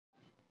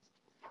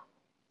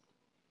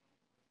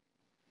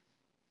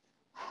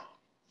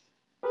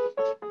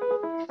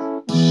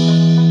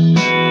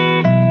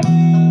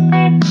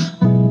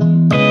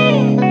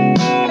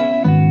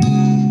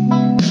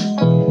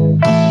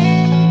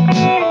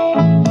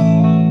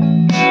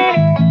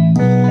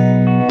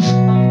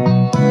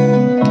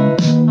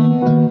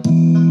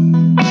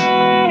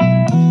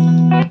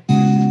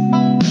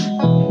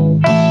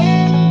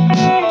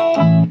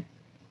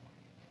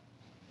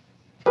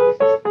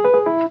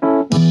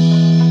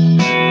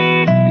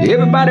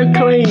Everybody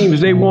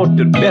claims they want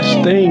the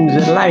best things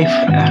in life.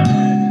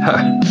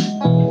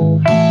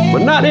 But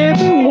not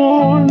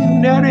everyone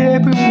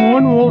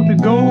wants to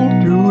go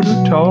through the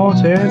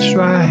toss and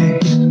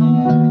strife.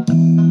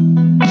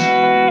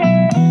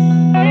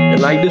 And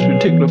like this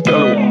particular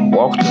fellow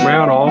walks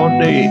around all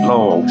day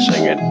long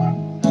singing.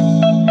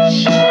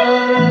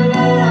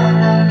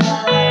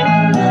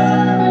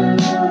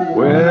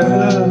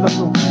 Well,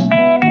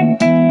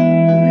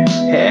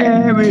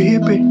 every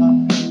hippie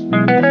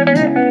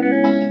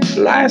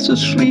lies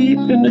asleep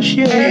in the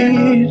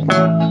shade.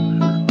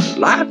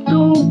 Life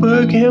don't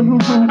bug him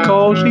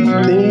cause he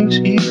thinks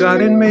he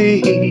got it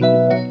made.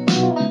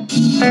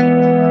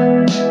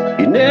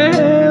 He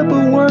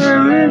never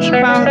worries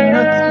about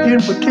nothing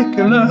in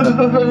particular.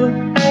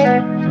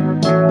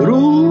 But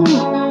ooh,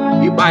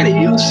 you might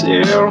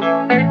yourself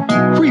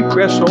free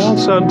press on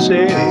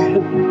sunset.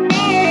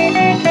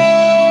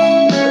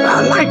 I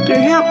like to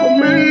help a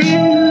man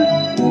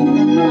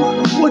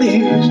when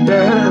he's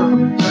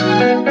down,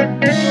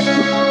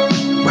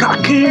 but I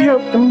can't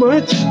help him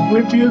much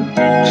with you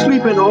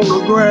sleeping on the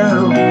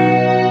ground.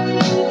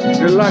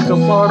 You're like a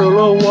bottle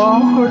of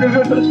water,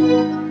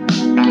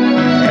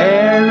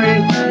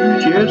 Harry,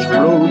 you just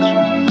floats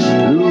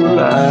through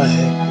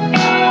life.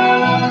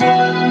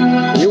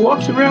 He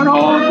walks around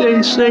all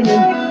day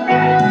singing,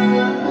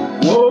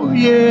 whoa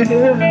yeah,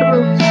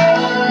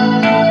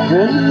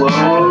 whoa,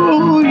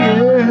 whoa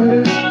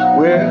yeah,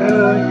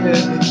 well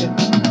yeah.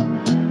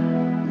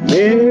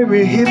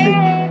 Mary Hippie,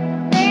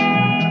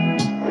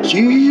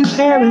 she's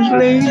Harry's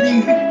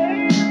lady,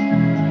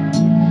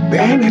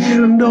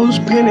 banning those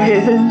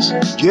pennies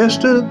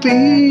just to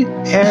be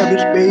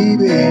Harry's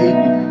baby.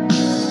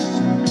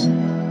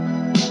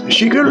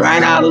 She could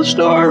write out a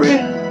story,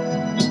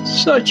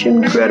 such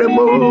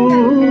incredible.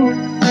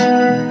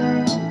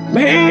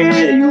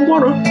 Man, you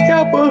wanna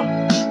help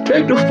her,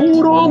 take the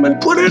food home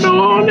and put it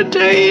on the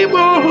table.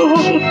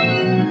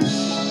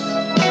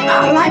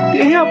 I like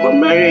to help a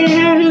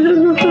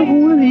man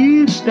when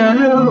he's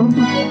down,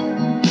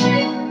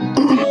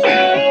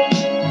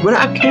 but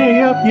I can't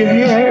help you,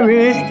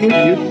 Harry, if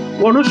you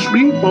wanna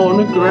sleep on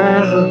the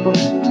ground.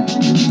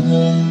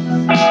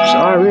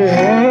 Sorry,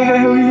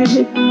 Harry,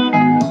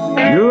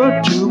 you're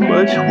too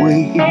much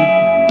weight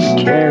to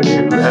carry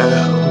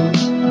around.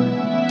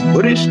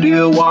 But he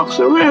still walks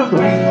around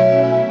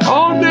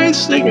all day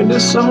singing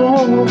this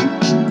song.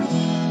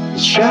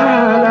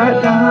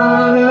 Sha-la-la,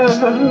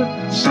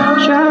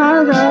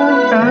 sha-la-la,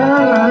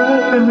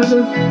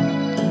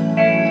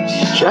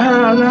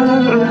 sha-la-la,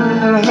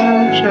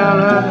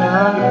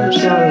 sha-la-la,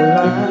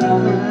 sha-la-la.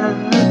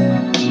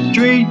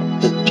 Sweet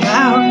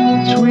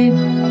child, sweet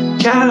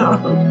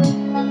child,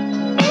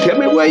 tell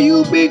me where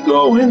you be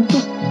going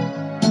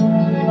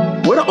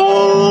when an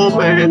old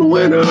man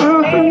winter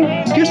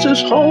gets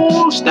his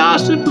horn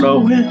starts to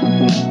blowing.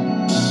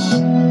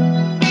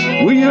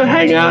 Will you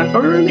hang out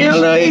in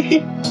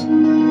L.A.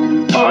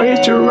 or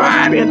hit your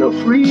ride in the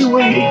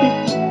freeway?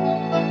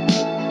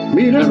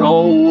 Meet an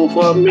old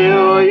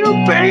familiar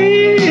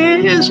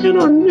face in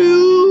a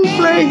new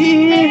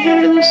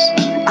place.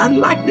 I'd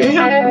like to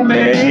help a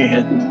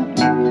man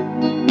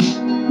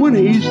when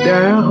he's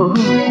down,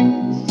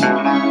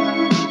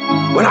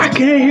 but I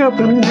can't help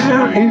him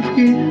now if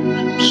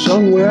he's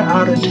somewhere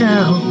out of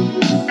town.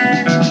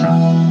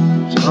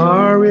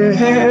 Sorry,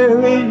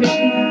 Harry,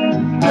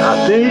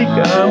 I think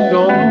I'm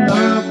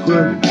gonna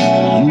put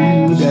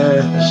you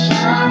down.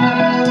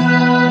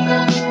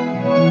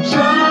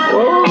 Oh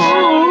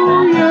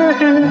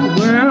yeah,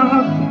 well.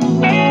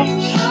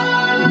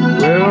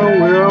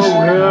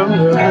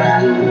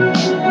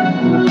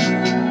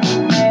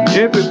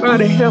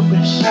 Everybody help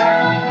us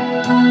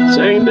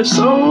sing the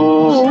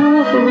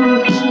song.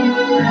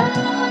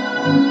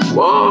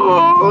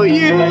 Oh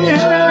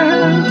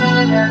yeah.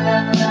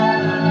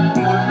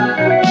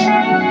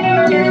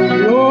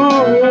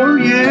 Oh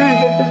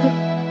yeah.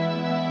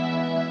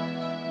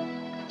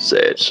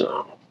 Sad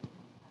song.